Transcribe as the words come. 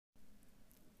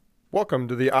Welcome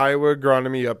to the Iowa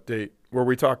Agronomy Update, where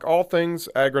we talk all things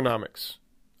agronomics.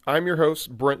 I'm your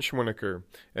host, Brent Schwinnaker,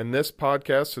 and this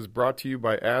podcast is brought to you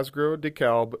by Asgrow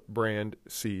DeKalb brand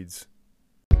seeds.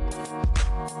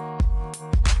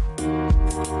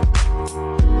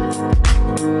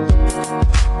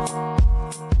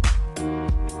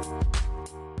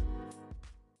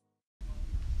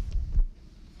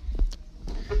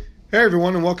 Hey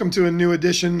everyone, and welcome to a new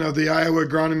edition of the Iowa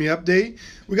Agronomy Update.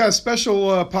 We got a special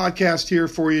podcast here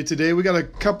for you today. We got a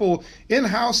couple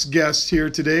in-house guests here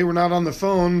today. We're not on the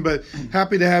phone, but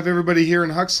happy to have everybody here in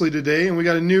Huxley today. And we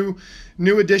got a new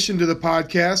addition to the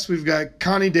podcast. We've got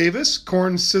Connie Davis,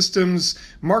 Corn Systems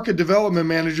Market Development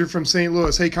Manager from St.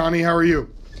 Louis. Hey Connie, how are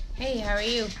you? Hey, how are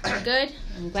you? I'm good.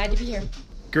 I'm glad to be here.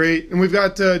 Great. And we've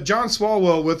got John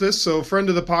Swalwell with us, so friend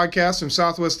of the podcast from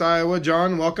Southwest Iowa.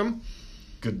 John, welcome.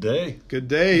 Good day. Good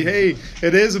day. Hey,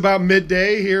 it is about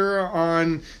midday here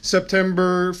on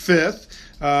September 5th,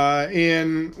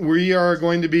 and we are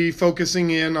going to be focusing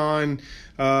in on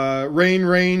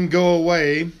rain, go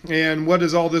away, and what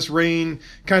does all this rain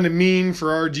kind of mean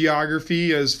for our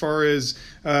geography as far as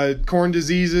corn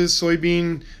diseases,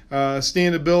 soybean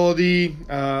standability,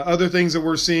 other things that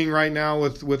we're seeing right now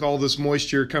with all this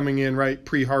moisture coming in right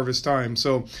pre-harvest time.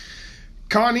 So,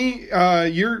 Connie,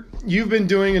 you've been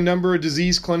doing a number of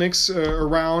disease clinics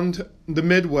around the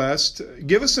Midwest.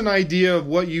 Give us an idea of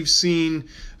what you've seen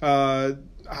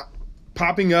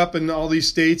popping up in all these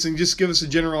states, and just give us a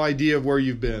general idea of where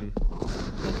you've been.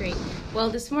 Okay, great. Well,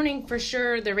 this morning, for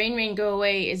sure, the rain, go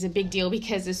away is a big deal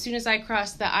because as soon as I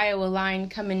crossed the Iowa line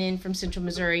coming in from central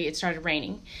Missouri, it started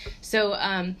raining. So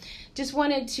just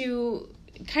wanted to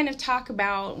kind of talk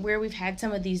about where we've had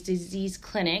some of these disease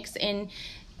clinics. And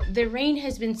the rain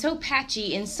has been so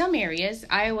patchy in some areas.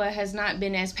 Iowa has not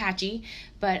been as patchy,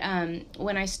 but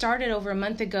when I started over a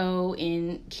month ago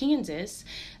in Kansas,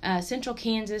 central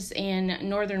Kansas and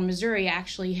northern Missouri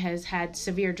actually has had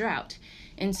severe drought.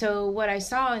 And so what I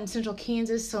saw in central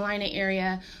Kansas, Salina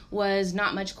area, was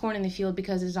not much corn in the field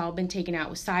because it's all been taken out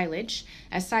with silage,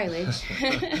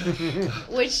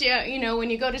 which, when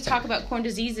you go to talk about corn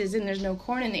diseases and there's no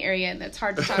corn in the area, that's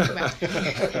hard to talk about.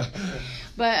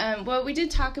 But we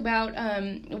did talk about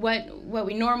what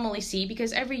we normally see,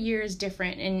 because every year is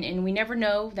different, and we never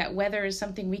know. That weather is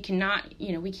something we cannot,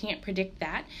 we can't predict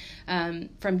that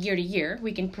from year to year.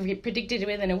 We can predict it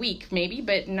within a week maybe,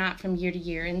 but not from year to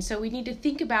year. And so we need to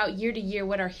think about year to year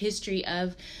what our history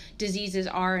of diseases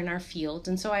are in our fields.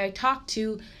 And so I talked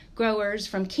to growers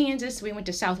from Kansas. We went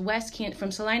to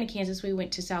from Salina, Kansas, we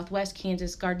went to southwest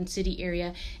Kansas, Garden City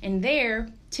area, and there,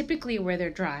 typically where they're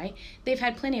dry, they've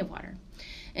had plenty of water.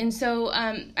 And so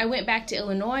I went back to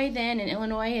Illinois then, and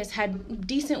Illinois has had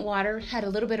decent water, had a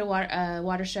little bit of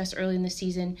water stress early in the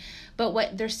season, but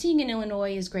what they're seeing in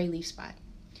Illinois is gray leaf spot.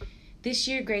 This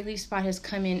year, gray leaf spot has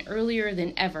come in earlier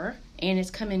than ever, and it's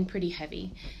come in pretty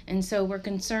heavy. And so we're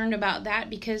concerned about that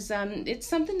because it's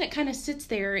something that kind of sits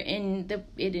there and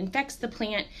it infects the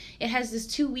plant. It has this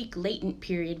 2-week latent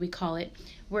period, we call it,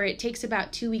 where it takes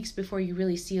about 2 weeks before you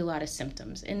really see a lot of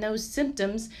symptoms. And those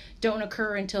symptoms don't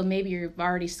occur until maybe you've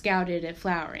already scouted at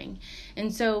flowering.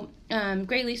 And so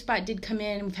gray leaf spot did come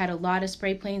in. We've had a lot of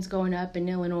spray planes going up in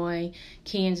Illinois,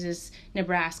 Kansas,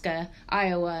 Nebraska,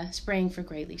 Iowa, spraying for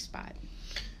gray leaf spot.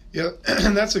 Yeah,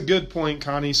 and that's a good point,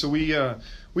 Connie. So we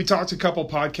talked a couple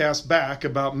podcasts back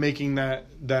about making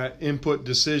that input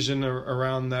decision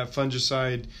around that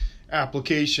fungicide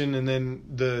application, and then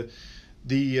the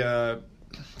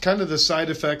kind of the side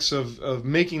effects of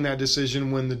making that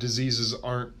decision when the diseases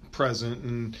aren't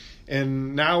present.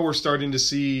 And now we're starting to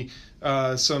see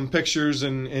some pictures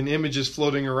and images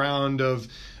floating around of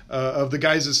the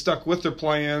guys that stuck with their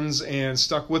plans and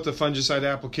stuck with the fungicide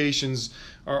applications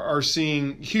are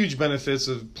seeing huge benefits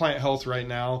of plant health right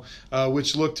now,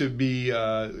 which look to be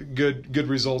good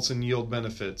results in yield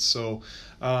benefits. So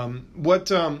what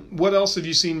else have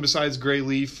you seen besides gray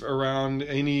leaf around?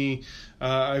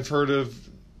 I've heard of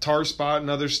tar spot in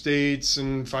other states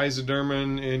and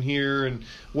physoderma in here, and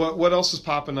what else is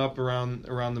popping up around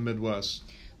the Midwest?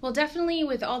 Well, definitely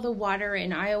with all the water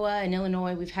in Iowa and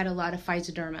Illinois, we've had a lot of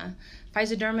physoderma.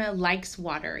 Physoderma likes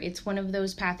water. It's one of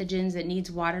those pathogens that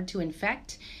needs water to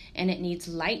infect, and it needs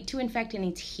light to infect, and it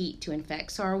needs heat to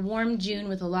infect. So our warm June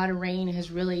with a lot of rain has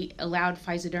really allowed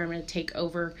physoderma to take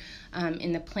over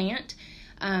in the plant.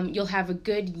 you'll have a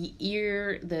good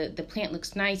year. The plant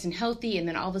looks nice and healthy, and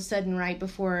then all of a sudden, right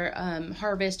before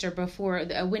harvest or before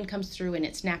a wind comes through, and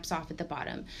it snaps off at the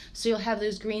bottom. So you'll have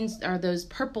those greens or those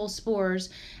purple spores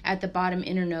at the bottom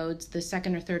internodes, the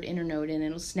second or third internode, and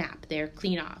it'll snap there,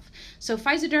 clean off. So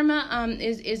Physoderma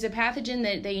is a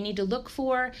pathogen that you need to look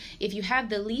for. If you have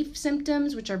the leaf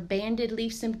symptoms, which are banded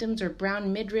leaf symptoms or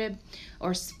brown midrib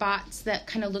or spots that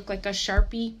kind of look like a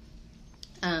Sharpie,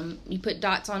 you put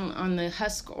dots on the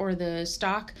husk or the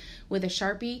stalk with a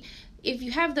Sharpie. If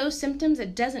you have those symptoms,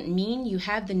 it doesn't mean you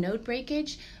have the node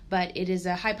breakage, but it is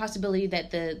a high possibility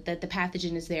that the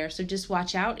pathogen is there. So just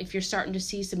watch out. If you're starting to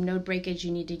see some node breakage,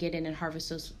 you need to get in and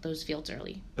harvest those fields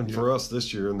early. And for us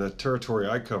this year, in the territory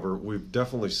I cover, we've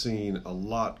definitely seen a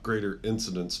lot greater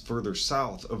incidence further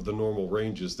south of the normal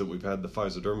ranges that we've had the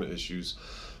Physoderma issues.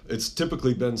 It's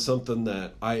typically been something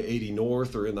that I-80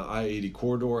 North or in the I-80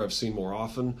 corridor I've seen more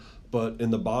often, but in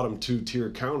the bottom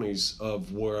 2-tier counties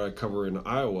of where I cover in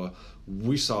Iowa,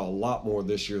 we saw a lot more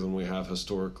this year than we have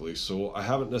historically. So I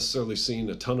haven't necessarily seen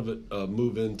a ton of it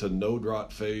move into node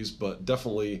rot phase, but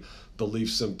definitely the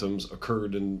leaf symptoms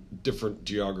occurred in different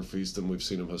geographies than we've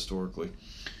seen them historically.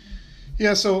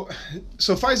 Yeah, so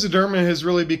Physoderma has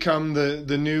really become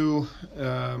the new,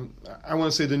 I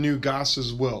want to say the new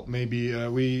Goss's wilt. Maybe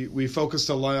we focused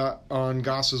a lot on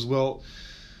Goss's wilt,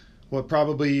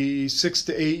 probably 6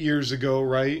 to 8 years ago,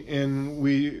 right? And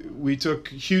we took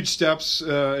huge steps,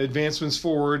 advancements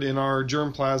forward in our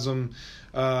germplasm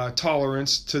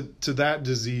tolerance to that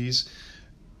disease.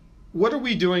 What are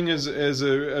we doing as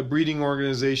a breeding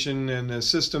organization and a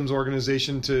systems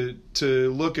organization to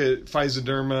look at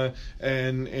Physoderma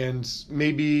and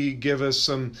maybe give us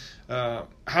some,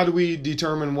 how do we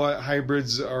determine what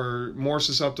hybrids are more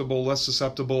susceptible, less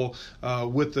susceptible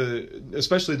with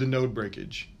especially the node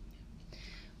breakage?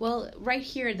 Well, right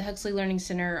here at the Huxley Learning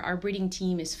Center, our breeding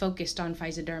team is focused on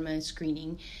Physoderma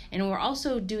screening. And we're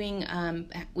also doing,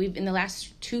 in the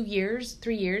last 3 years,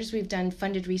 we've done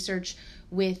funded research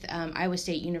with Iowa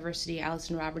State University,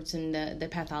 Allison Robertson, the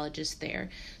pathologist there.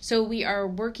 So we are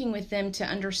working with them to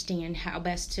understand how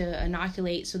best to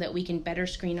inoculate so that we can better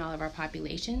screen all of our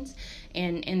populations.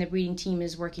 And the breeding team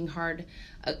is working hard,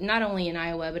 not only in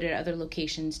Iowa, but at other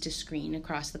locations to screen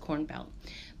across the Corn Belt.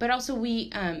 But also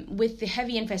we, with the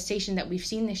heavy infestation that we've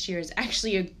seen this year, is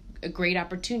actually a great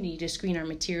opportunity to screen our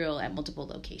material at multiple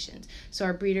locations. So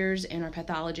our breeders and our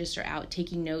pathologists are out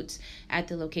taking notes at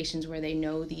the locations where they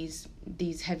know these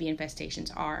heavy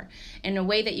infestations are. And a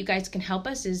way that you guys can help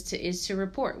us is to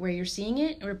report where you're seeing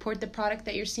it, report the product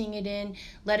that you're seeing it in,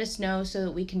 let us know so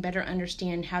that we can better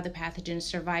understand how the pathogen is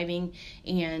surviving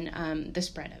and the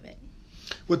spread of it.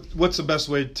 What's the best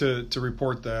way to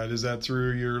report that? Is that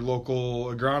through your local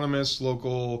agronomist,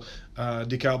 local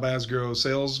DeKalb Asgrow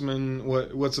salesman?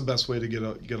 What's the best way to get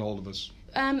a hold of us?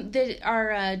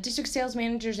 Our district sales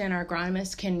managers and our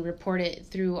agronomists can report it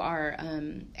through our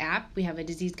app. We have a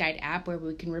disease guide app where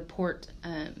we can report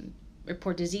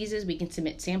diseases. We can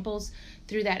submit samples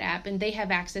through that app, and they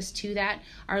have access to that.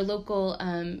 Our local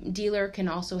dealer can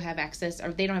also have access,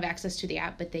 or they don't have access to the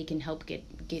app, but they can help get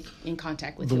in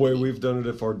contact with the way we've done it.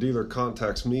 If our dealer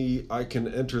contacts me, I can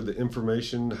enter the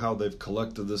information, how they've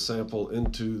collected the sample,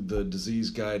 into the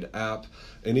disease guide app,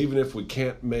 and even if we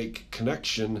can't make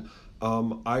connection,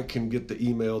 I can get the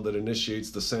email that initiates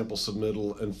the sample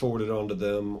submittal and forward it on to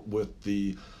them with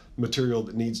the material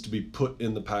that needs to be put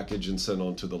in the package and sent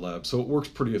on to the lab. So it works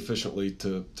pretty efficiently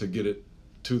to get it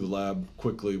to the lab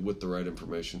quickly with the right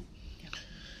information.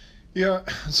 Yeah,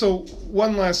 so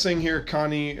one last thing here,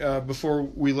 Connie, before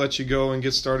we let you go and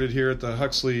get started here at the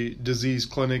Huxley Disease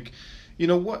Clinic. You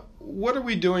know, what are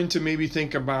we doing to maybe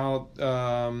think about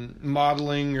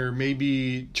modeling or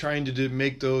maybe trying to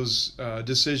make those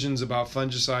decisions about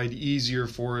fungicide easier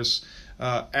for us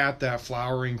at that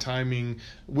flowering timing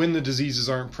when the diseases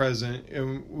aren't present?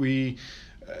 And we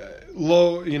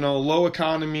low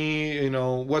economy,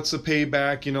 what's the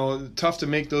payback? Tough to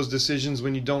make those decisions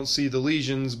when you don't see the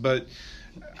lesions. But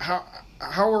how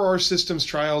are our systems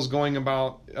trials going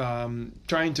about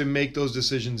trying to make those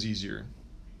decisions easier?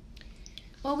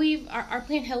 Well, our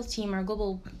plant health team, our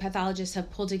global pathologists, have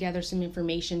pulled together some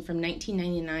information from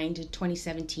 1999 to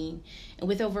 2017, and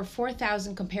with over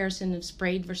 4,000 comparisons of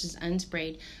sprayed versus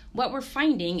unsprayed, what we're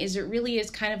finding is it really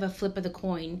is kind of a flip of the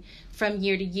coin from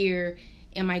year to year.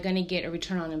 Am I going to get a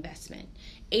return on investment?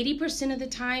 80% of the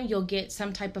time, you'll get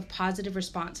some type of positive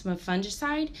response from a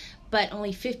fungicide, but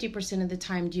only 50% of the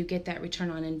time do you get that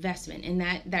return on investment. And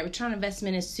that return on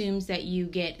investment assumes that you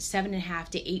get 7.5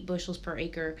 to 8 bushels per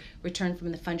acre return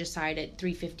from the fungicide at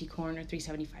 350 corn or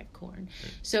 375 corn.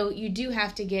 Right. So you do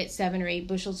have to get 7 or 8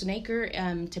 bushels an acre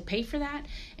to pay for that,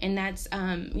 and that's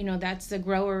that's the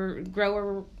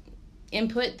grower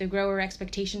input, the grower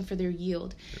expectation for their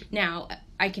yield. Now,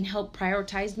 I can help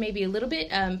prioritize maybe a little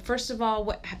bit. First of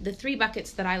all, the 3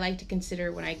 buckets that I like to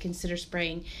consider when I consider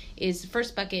spraying is, the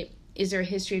first bucket, is there a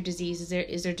history of disease?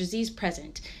 Is there disease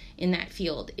present in that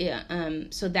field?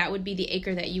 So that would be the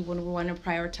acre that you would want to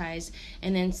prioritize.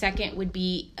 And then second would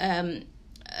be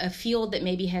a field that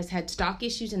maybe has had stock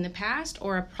issues in the past,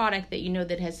 or a product that you know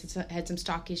that has had some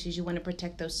stock issues. You want to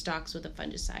protect those stocks with a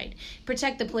fungicide.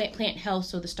 Protect the plant health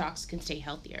so the stocks can stay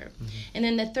healthier. Mm-hmm. And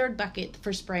then the third bucket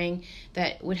for spraying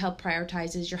that would help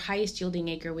prioritize is your highest yielding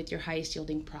acre with your highest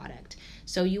yielding product.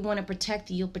 So you want to protect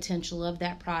the yield potential of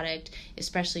that product,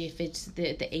 especially if it's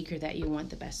the acre that you want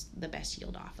the best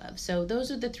yield off of. So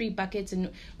those are the 3 buckets,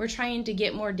 and we're trying to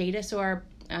get more data so our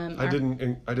I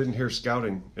didn't hear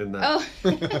scouting in that.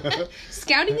 Oh,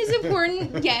 scouting is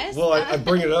important, yes. Well, I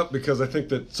bring it up because I think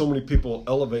that so many people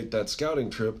elevate that scouting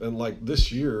trip, and like this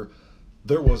year,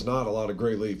 there was not a lot of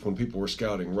gray leaf when people were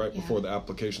scouting right before the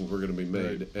applications were going to be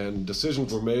made, and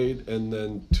decisions were made, and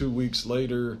then 2 weeks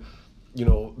later,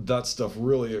 that stuff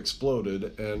really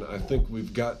exploded, and I think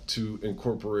we've got to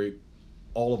incorporate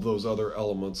all of those other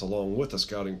elements along with the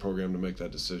scouting program to make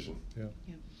that decision. Yeah.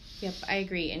 Yep, I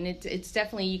agree. And it's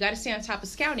definitely, you got to stay on top of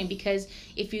scouting, because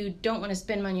if you don't want to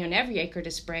spend money on every acre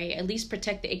to spray, at least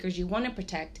protect the acres you want to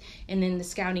protect, and then the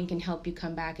scouting can help you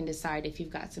come back and decide if you've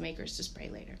got some acres to spray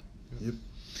later. Yep.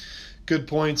 Good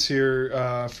points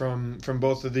here from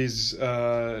both of these,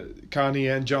 Connie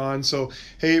and John. So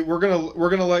hey, we're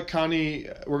gonna let Connie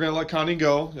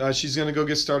go. She's gonna go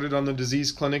get started on the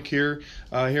disease clinic here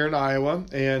in Iowa,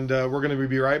 and we're gonna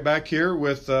be right back here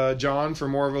with John for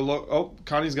more of a look. Oh,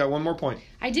 Connie's got one more point.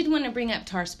 I did want to bring up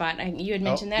tar spot. You had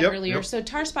mentioned that earlier. Yep. So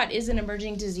tar spot is an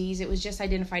emerging disease. It was just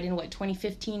identified in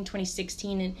 2015,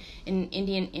 2016 in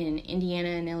Indiana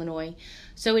and Illinois.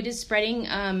 So it is spreading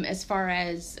as far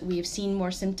as we have seen more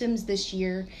symptoms this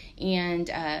year, and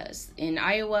in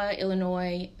Iowa,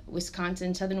 Illinois,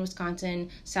 Wisconsin, southern Wisconsin,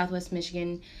 southwest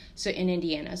Michigan, so in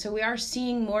Indiana. So we are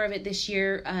seeing more of it this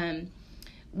year.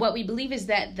 What we believe is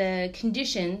that the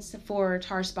conditions for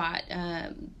tar spot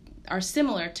are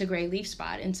similar to gray leaf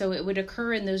spot, and so it would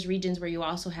occur in those regions where you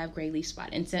also have gray leaf spot.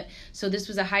 And so this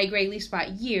was a high gray leaf spot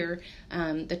year.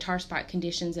 The tar spot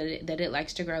conditions that it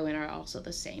likes to grow in are also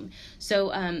the same.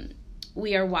 So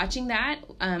we are watching that.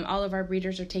 All of our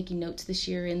breeders are taking notes this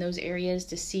year in those areas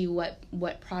to see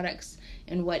what products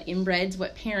and what inbreds,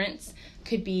 what parents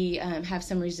could be have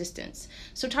some resistance.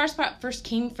 So tar spot first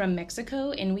came from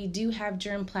Mexico, and we do have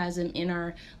germplasm in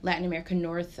our Latin American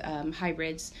North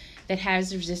hybrids that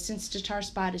has resistance to tar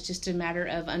spot. It's just a matter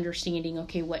of understanding,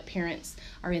 okay, what parents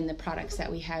are in the products that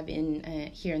we have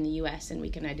in here in the U.S., and we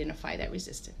can identify that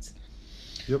resistance.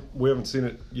 Yep, we haven't seen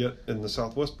it yet in the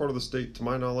southwest part of the state, to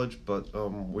my knowledge, but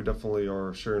we definitely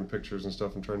are sharing pictures and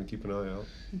stuff and trying to keep an eye out.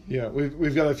 Yeah,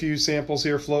 we've got a few samples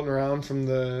here floating around from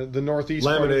the northeast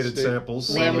laminated part of the state.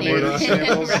 Samples. Laminated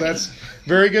samples. Right. That's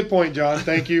very good point, John.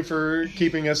 Thank you for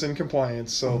keeping us in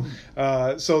compliance. So,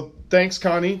 thanks,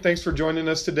 Connie. Thanks for joining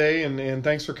us today, and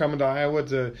thanks for coming to Iowa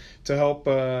to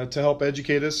help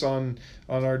educate us on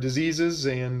our diseases.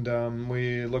 And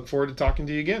we look forward to talking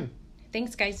to you again.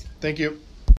 Thanks, guys. Thank you.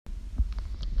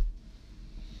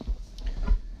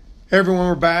 Hey everyone,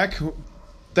 we're back.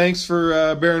 Thanks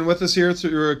for bearing with us here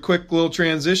through a quick little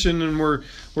transition, and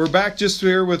we're back just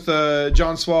here with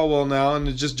John Swalwell now,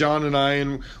 and just John and I,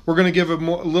 and we're going to give a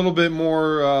little bit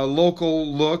more local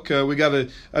look. We got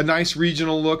a nice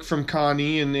regional look from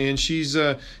Connie, and she's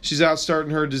out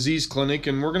starting her disease clinic,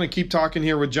 and we're going to keep talking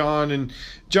here with John. And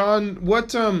John,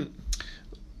 what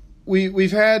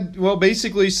we've had, well,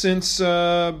 basically since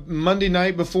Monday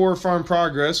night before Farm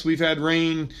Progress, we've had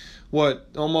rain.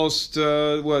 Almost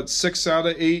 6 out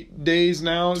of 8 days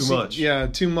now? Too much. Yeah,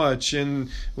 too much. And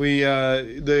we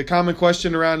the common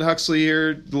question around Huxley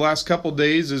here the last couple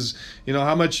days is,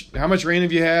 how much rain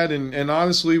have you had? And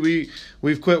honestly,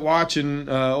 we've quit watching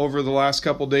over the last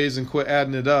couple days and quit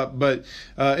adding it up. But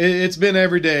it's been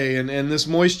every day, and this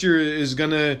moisture is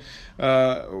gonna.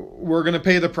 We're going to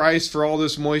pay the price for all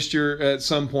this moisture at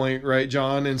some point, right,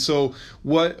 John? And so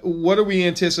what are we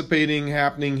anticipating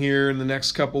happening here in the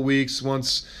next couple weeks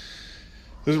once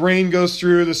the rain goes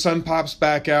through, the sun pops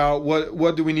back out?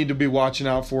 What do we need to be watching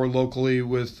out for locally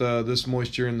with this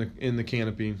moisture in the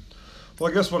canopy?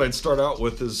 Well, I guess what I'd start out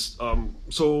with is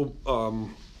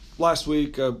last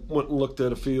week I went and looked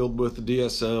at a field with the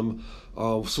DSM.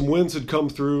 Some winds had come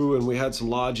through and we had some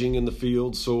lodging in the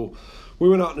field, so we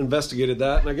went out and investigated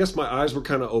that, and I guess my eyes were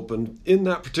kind of opened. In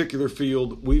that particular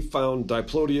field, we found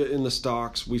Diplodia in the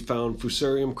stalks, we found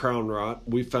Fusarium crown rot,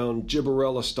 we found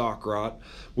Gibberella stalk rot,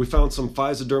 we found some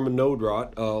Physoderma node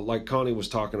rot, like Connie was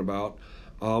talking about,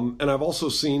 and I've also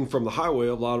seen from the highway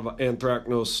a lot of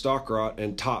anthracnose stalk rot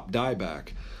and top dieback.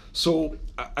 So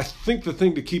I think the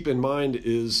thing to keep in mind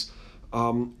is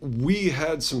we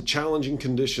had some challenging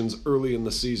conditions early in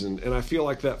the season, and I feel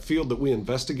like that field that we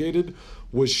investigated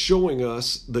was showing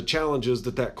us the challenges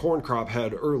that corn crop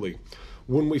had early.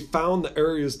 When we found the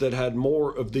areas that had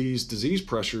more of these disease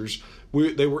pressures,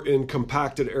 they were in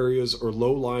compacted areas or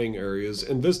low-lying areas.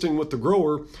 And visiting with the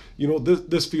grower,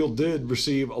 this field did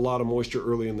receive a lot of moisture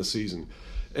early in the season.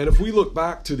 And if we look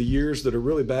back to the years that are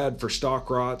really bad for stalk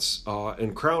rots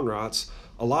and crown rots,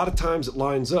 a lot of times it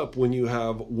lines up when you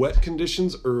have wet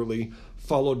conditions early,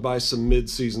 followed by some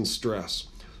mid-season stress.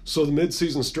 So the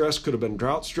mid-season stress could have been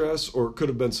drought stress, or it could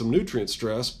have been some nutrient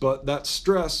stress, but that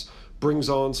stress brings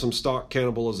on some stalk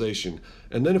cannibalization.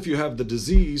 And then if you have the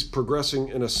disease progressing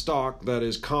in a stalk that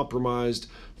is compromised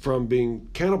from being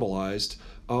cannibalized,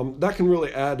 that can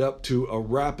really add up to a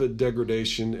rapid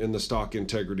degradation in the stalk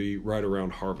integrity right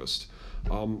around harvest.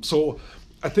 So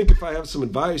I think if I have some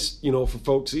advice, for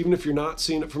folks, even if you're not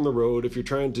seeing it from the road, if you're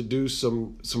trying to do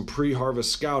some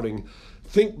pre-harvest scouting,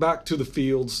 think back to the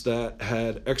fields that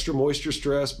had extra moisture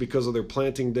stress because of their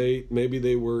planting date. Maybe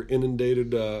they were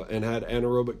inundated and had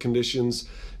anaerobic conditions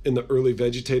in the early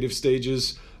vegetative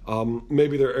stages.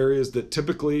 Maybe there are areas that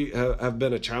typically have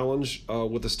been a challenge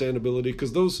with the standability,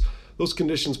 because those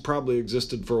conditions probably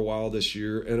existed for a while this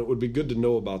year, and it would be good to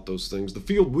know about those things. The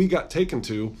field we got taken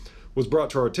to was brought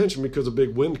to our attention because a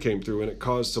big wind came through and it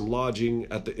caused some lodging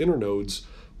at the inner nodes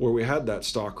where we had that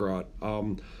stalk rot.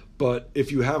 But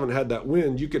if you haven't had that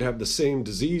wind, you could have the same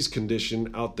disease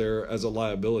condition out there as a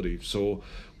liability. So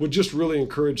would just really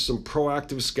encourage some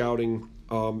proactive scouting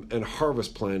and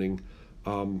harvest planning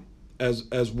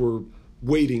as we're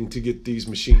waiting to get these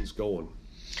machines going.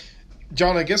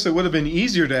 John, I guess it would have been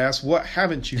easier to ask, what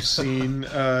haven't you seen?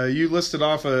 You listed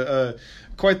off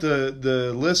quite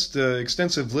the list,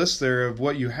 extensive list there of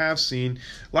what you have seen.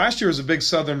 Last year was a big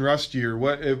southern rust year.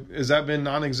 What has that been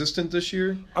non-existent this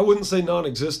year? I wouldn't say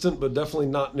non-existent, but definitely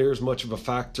not near as much of a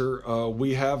factor.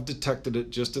 We have detected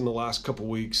it just in the last couple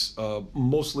weeks,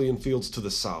 mostly in fields to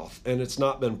the south, and it's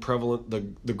not been prevalent.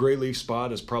 The gray leaf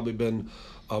spot has probably been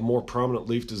a more prominent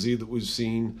leaf disease that we've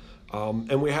seen.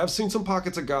 And we have seen some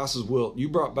pockets of Goss's wilt. You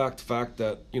brought back the fact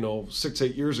that,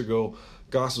 6-8 years ago,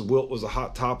 Goss's wilt was a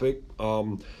hot topic.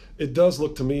 It does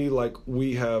look to me like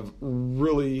we have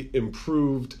really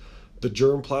improved the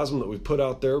germplasm that we put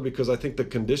out there, because I think the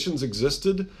conditions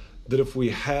existed that if we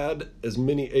had as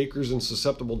many acres in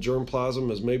susceptible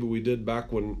germplasm as maybe we did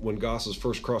back when Goss's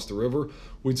first crossed the river,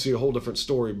 we'd see a whole different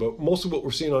story. But most of what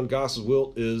we're seeing on Goss's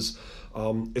wilt is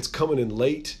it's coming in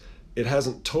late. It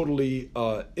hasn't totally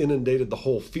inundated the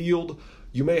whole field.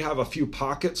 You may have a few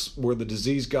pockets where the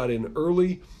disease got in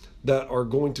early that are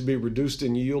going to be reduced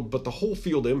in yield, but the whole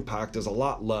field impact is a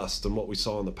lot less than what we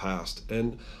saw in the past.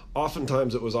 And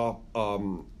oftentimes it was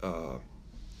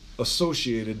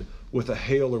associated with a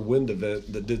hail or wind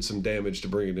event that did some damage to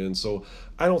bring it in. So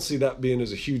I don't see that being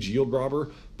as a huge yield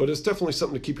robber, but it's definitely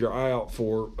something to keep your eye out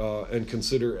for and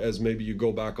consider as maybe you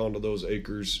go back onto those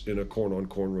acres in a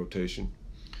corn-on-corn rotation.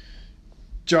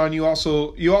 John, you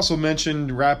also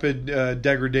mentioned rapid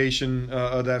degradation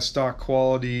of that stock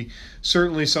quality.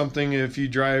 Certainly something, if you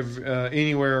drive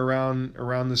anywhere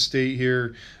around the state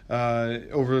here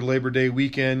over Labor Day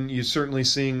weekend, you're certainly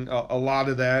seeing a lot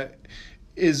of that.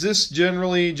 Is this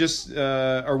generally just,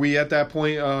 are we at that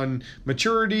point on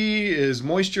maturity? Is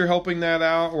moisture helping that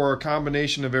out, or a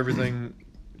combination of everything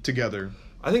together?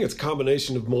 I think it's a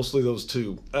combination of mostly those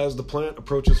two. As the plant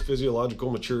approaches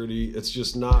physiological maturity, it's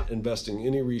just not investing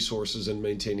any resources in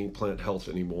maintaining plant health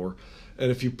anymore. And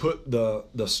if you put the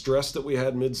stress that we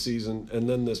had mid-season and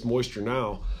then this moisture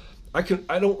now, I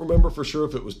don't remember for sure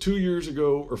if it was 2 years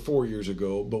ago or 4 years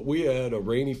ago, but we had a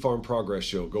rainy farm progress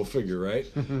show, go figure, right?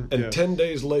 And yeah. 10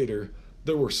 days later,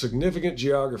 there were significant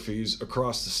geographies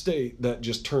across the state that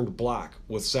just turned black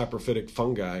with saprophytic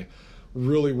fungi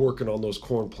really working on those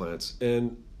corn plants.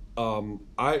 And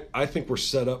I think we're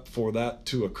set up for that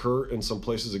to occur in some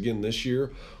places again this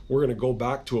year. We're going to go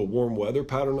back to a warm weather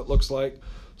pattern, it looks like.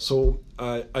 So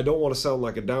I don't want to sound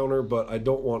like a downer, but I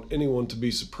don't want anyone to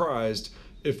be surprised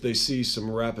if they see some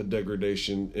rapid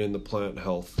degradation in the plant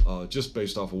health just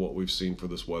based off of what we've seen for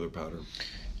this weather pattern.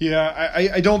 Yeah,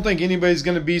 I don't think anybody's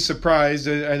going to be surprised.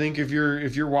 I think if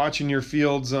you're watching your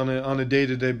fields on a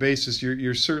day-to-day basis,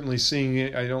 you're certainly seeing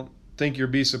it. I don't think you'll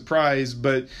be surprised,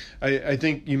 but I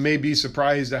think you may be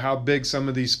surprised at how big some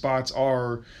of these spots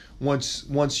are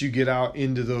once you get out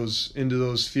into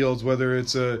those fields, whether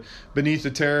it's beneath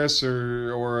a terrace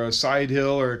or a side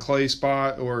hill or a clay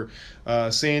spot or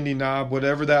a sandy knob,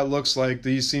 whatever that looks like.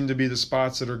 These seem to be the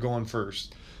spots that are going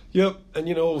first. Yep,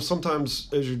 and sometimes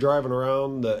as you're driving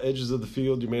around the edges of the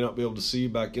field, you may not be able to see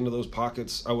back into those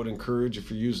pockets. I would encourage, if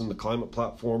you're using the Climate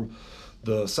platform,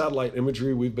 the satellite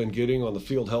imagery we've been getting on the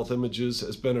field health images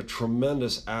has been a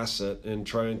tremendous asset in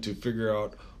trying to figure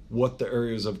out what the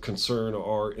areas of concern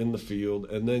are in the field,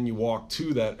 and then you walk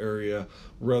to that area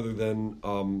rather than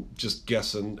just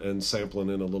guessing and sampling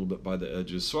in a little bit by the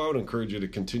edges. So I would encourage you to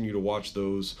continue to watch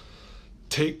those.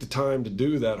 Take the time to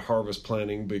do that harvest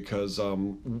planning, because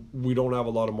we don't have a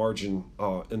lot of margin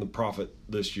in the profit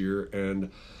this year, and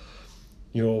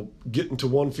getting to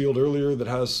one field earlier that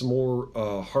has some more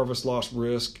harvest loss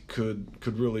risk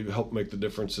could really help make the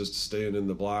differences to staying in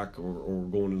the black or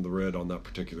going in the red on that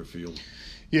particular field.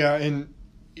 Yeah, and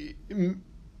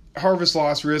harvest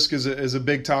loss risk is a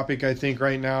big topic, I think,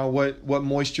 right now. What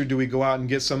moisture do we go out and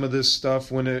get some of this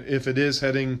stuff if it is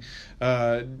heading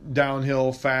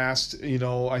downhill fast?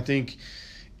 I think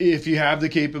if you have the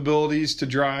capabilities to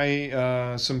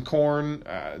dry some corn,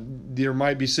 there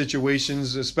might be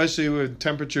situations, especially when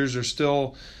temperatures are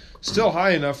still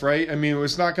high enough, right? I mean,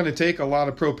 it's not going to take a lot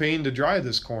of propane to dry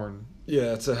this corn.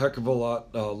 Yeah, it's a heck of a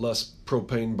lot less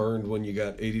propane burned when you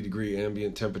got 80-degree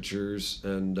ambient temperatures,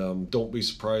 and don't be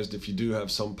surprised if you do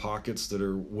have some pockets that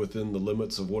are within the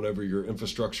limits of whatever your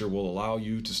infrastructure will allow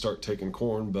you to start taking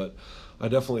corn, but I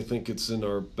definitely think it's in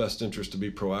our best interest to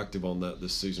be proactive on that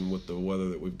this season with the weather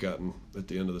that we've gotten at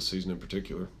the end of the season in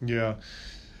particular. Yeah.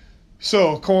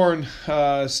 So corn,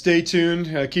 stay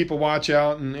tuned, keep a watch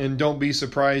out, and don't be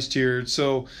surprised here.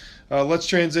 So let's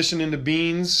transition into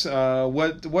beans.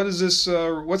 What is this?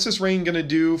 What's this rain going to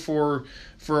do for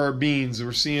our beans?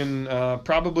 We're seeing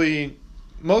probably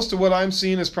most of what I'm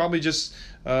seeing is probably just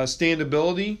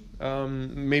standability.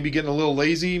 Maybe getting a little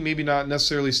lazy. Maybe not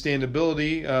necessarily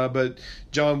standability. But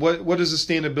John, what does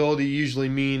the standability usually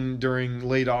mean during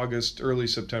late August, early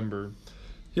September?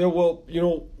 Yeah, well,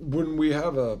 when we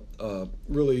have a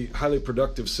really highly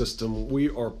productive system, we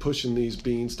are pushing these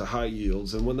beans to high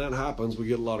yields. And when that happens, we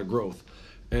get a lot of growth.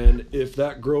 And if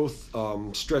that growth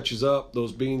stretches up,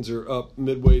 those beans are up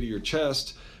midway to your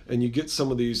chest, and you get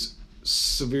some of these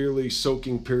severely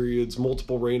soaking periods,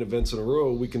 multiple rain events in a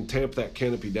row, we can tamp that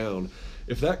canopy down.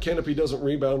 If that canopy doesn't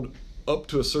rebound up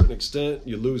to a certain extent,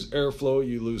 you lose airflow,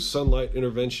 you lose sunlight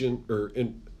intervention, or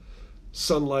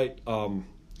sunlight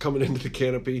coming into the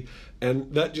canopy,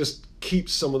 and that just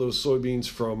keeps some of those soybeans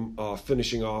from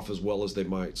finishing off as well as they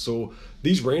might. So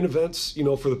these rain events,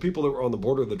 for the people that were on the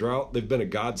border of the drought, they've been a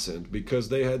godsend, because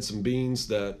they had some beans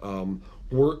that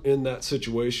weren't in that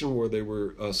situation where they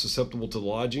were susceptible to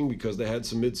lodging because they had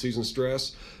some mid-season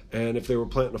stress, and if they were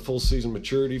planting a full season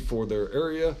maturity for their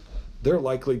area, they're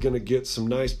likely going to get some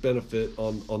nice benefit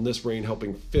on this rain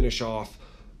helping finish off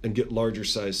and get larger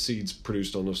size seeds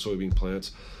produced on those soybean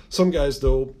plants. Some guys,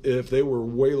 though, if they were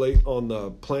way late on the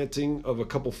planting of a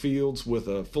couple fields with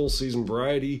a full season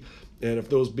variety, and if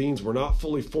those beans were not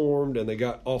fully formed and they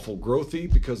got awful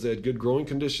growthy because they had good growing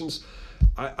conditions,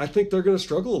 I think they're going to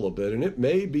struggle a little bit. And it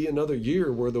may be another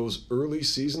year where those early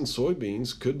season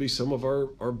soybeans could be some of our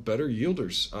better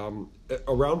yielders.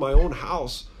 Around my own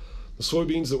house, the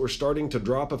soybeans that were starting to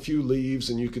drop a few leaves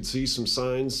and you could see some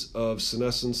signs of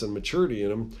senescence and maturity in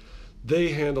them, they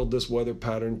handled this weather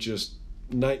pattern just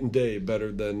night and day better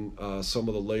than some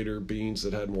of the later beans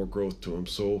that had more growth to them.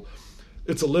 So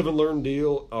it's a live and learn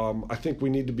deal. I think we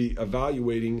need to be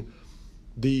evaluating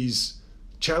these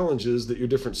challenges that your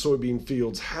different soybean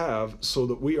fields have so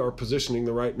that we are positioning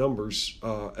the right numbers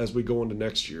as we go into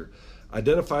next year.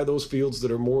 Identify those fields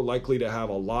that are more likely to have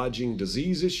a lodging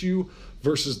disease issue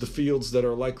versus the fields that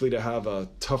are likely to have a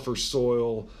tougher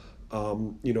soil.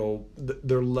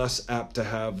 They're less apt to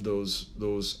have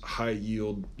those high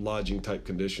yield lodging type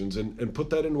conditions, and put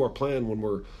that into our plan when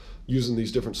we're using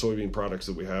these different soybean products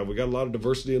that we have. We got a lot of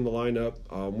diversity in the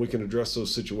lineup. We can address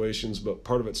those situations, but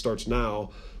part of it starts now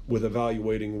with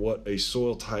evaluating what a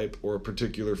soil type or a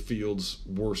particular field's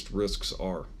worst risks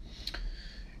are.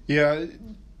 Yeah,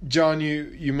 John,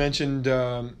 you mentioned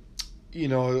a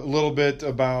little bit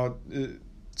about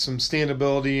some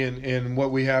standability and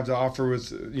what we have to offer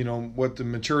with what the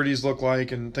maturities look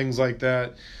like and things like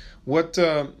that. What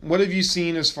have you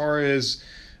seen as far as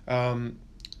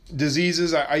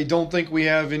diseases. I don't think we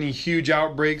have any huge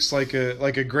outbreaks like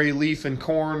a gray leaf in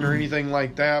corn or anything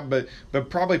like that, but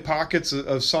probably pockets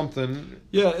of something.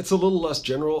 Yeah, it's a little less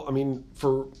general. I mean,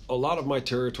 for a lot of my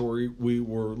territory, we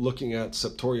were looking at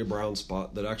Septoria brown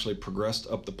spot that actually progressed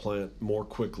up the plant more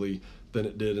quickly than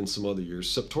it did in some other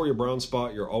years. Septoria brown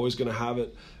spot, you're always going to have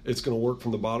it. It's going to work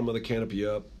from the bottom of the canopy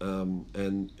up,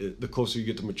 and the closer you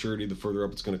get to maturity, the further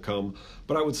up it's going to come.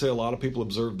 But I would say a lot of people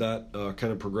observed that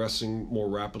kind of progressing more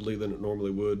rapidly than it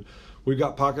normally would. We've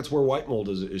got pockets where white mold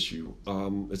is an issue.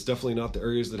 It's definitely not the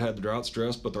areas that had the drought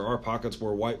stress, but there are pockets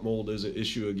where white mold is an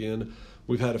issue again.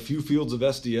 We've had a few fields of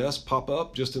SDS pop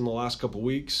up just in the last couple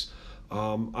weeks.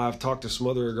 I've talked to some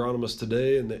other agronomists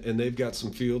today, and they've got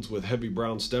some fields with heavy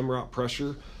brown stem rot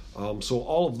pressure. So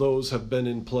all of those have been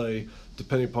in play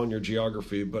depending upon your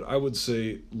geography, but I would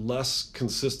say less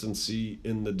consistency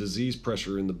in the disease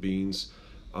pressure in the beans.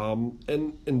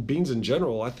 And beans in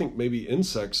general, I think maybe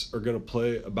insects are going to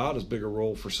play about as big a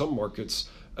role for some markets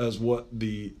as what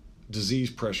the disease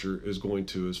pressure is going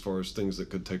to, as far as things that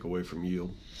could take away from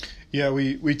yield. Yeah,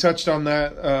 we touched on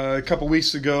that a couple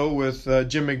weeks ago with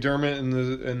Jim McDermott and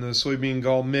the soybean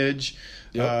gall midge.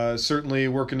 Yep. Certainly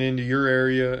working into your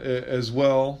area as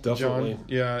well, definitely. John.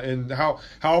 Yeah, and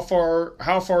how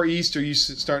far east are you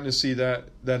starting to see that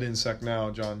insect now,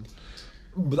 John?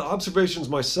 The observations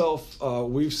myself,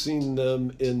 we've seen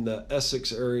them in the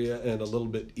Essex area and a little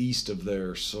bit east of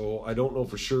there. So I don't know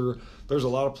for sure. There's a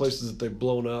lot of places that they've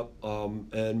blown up,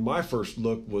 and my first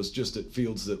look was just at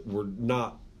fields that were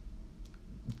not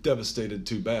devastated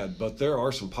too bad. But there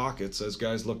are some pockets, as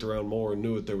guys looked around more and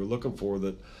knew what they were looking for,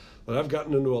 that I've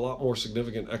gotten into a lot more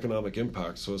significant economic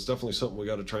impact. So it's definitely something we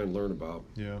got to try and learn about.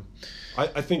 Yeah,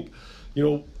 I think,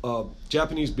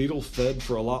 Japanese beetle fed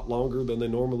for a lot longer than they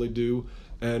normally do.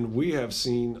 And we have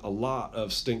seen a lot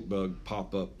of stink bug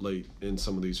pop up late in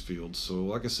some of these fields. So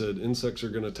like I said, insects are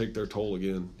going to take their toll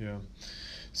again. Yeah.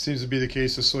 Seems to be the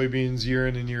case of soybeans year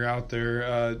in and year out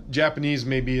there. Japanese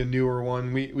may be a newer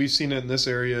one. We've seen it in this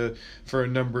area for a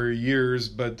number of years,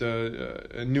 but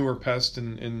a newer pest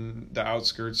in the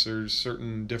outskirts or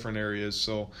certain different areas.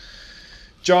 So,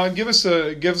 John, give us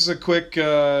a quick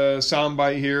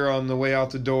soundbite here on the way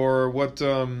out the door.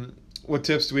 What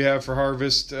tips do we have for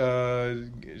harvest?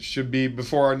 Should be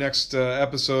before our next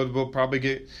episode. We'll probably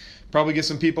get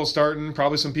some people starting.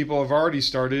 Probably some people have already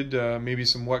started. Maybe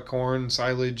some wet corn,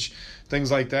 silage,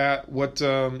 things like that. What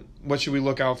should we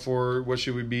look out for? What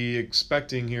should we be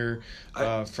expecting here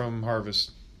from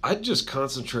harvest? I'd just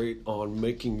concentrate on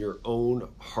making your own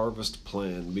harvest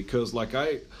plan, because like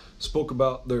I spoke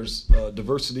about, there's a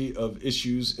diversity of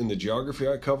issues in the geography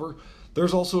I cover.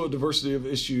 There's also a diversity of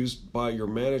issues by your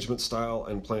management style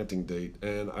and planting date,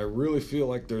 and I really feel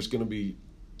like there's going to be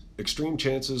extreme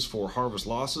chances for harvest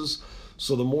losses.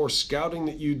 So the more scouting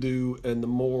that you do and the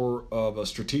more of a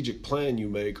strategic plan you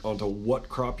make onto what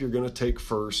crop you're going to take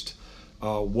first,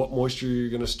 what moisture you're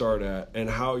going to start at, and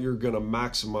how you're going to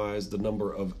maximize the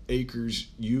number of acres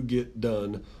you get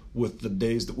done with the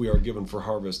days that we are given for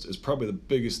harvest is probably the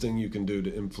biggest thing you can do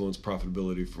to influence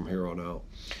profitability from here on out.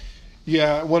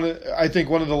 Yeah, I think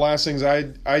one of the last things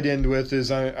I'd end with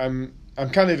is I'm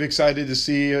kind of excited to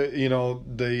see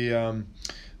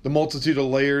the multitude of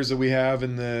layers that we have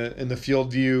in the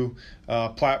Field View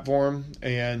platform,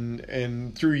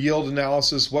 and through yield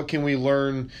analysis, what can we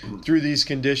learn through these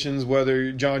conditions?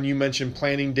 Whether, John, you mentioned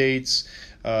planting dates,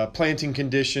 planting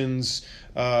conditions.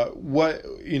 What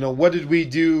did we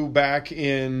do back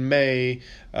in May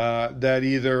that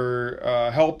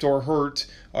either helped or hurt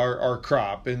our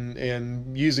crop,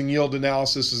 and using yield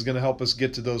analysis is going to help us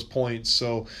get to those points.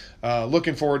 So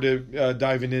looking forward to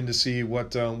diving in to see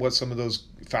what some of those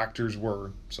factors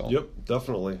were. So yep,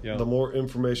 definitely. Yeah. The more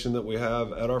information that we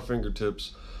have at our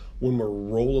fingertips when we're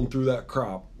rolling through that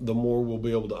crop, the more we'll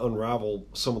be able to unravel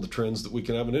some of the trends that we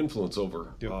can have an influence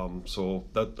over. Yep. So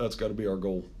that's got to be our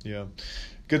goal. Yeah.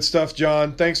 Good stuff,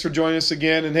 John. Thanks for joining us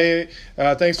again. And hey,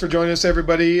 thanks for joining us,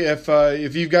 everybody.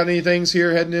 If you've got any things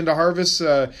here heading into harvest,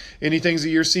 any things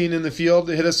that you're seeing in the field,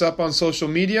 hit us up on social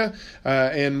media,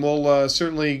 and we'll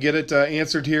certainly get it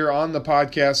answered here on the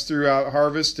podcast throughout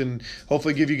harvest, and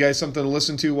hopefully give you guys something to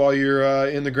listen to while you're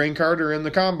in the grain cart or in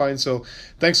the combine. So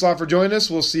thanks a lot for joining us.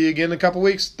 We'll see you again in a couple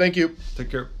weeks. Thank you. Take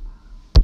care.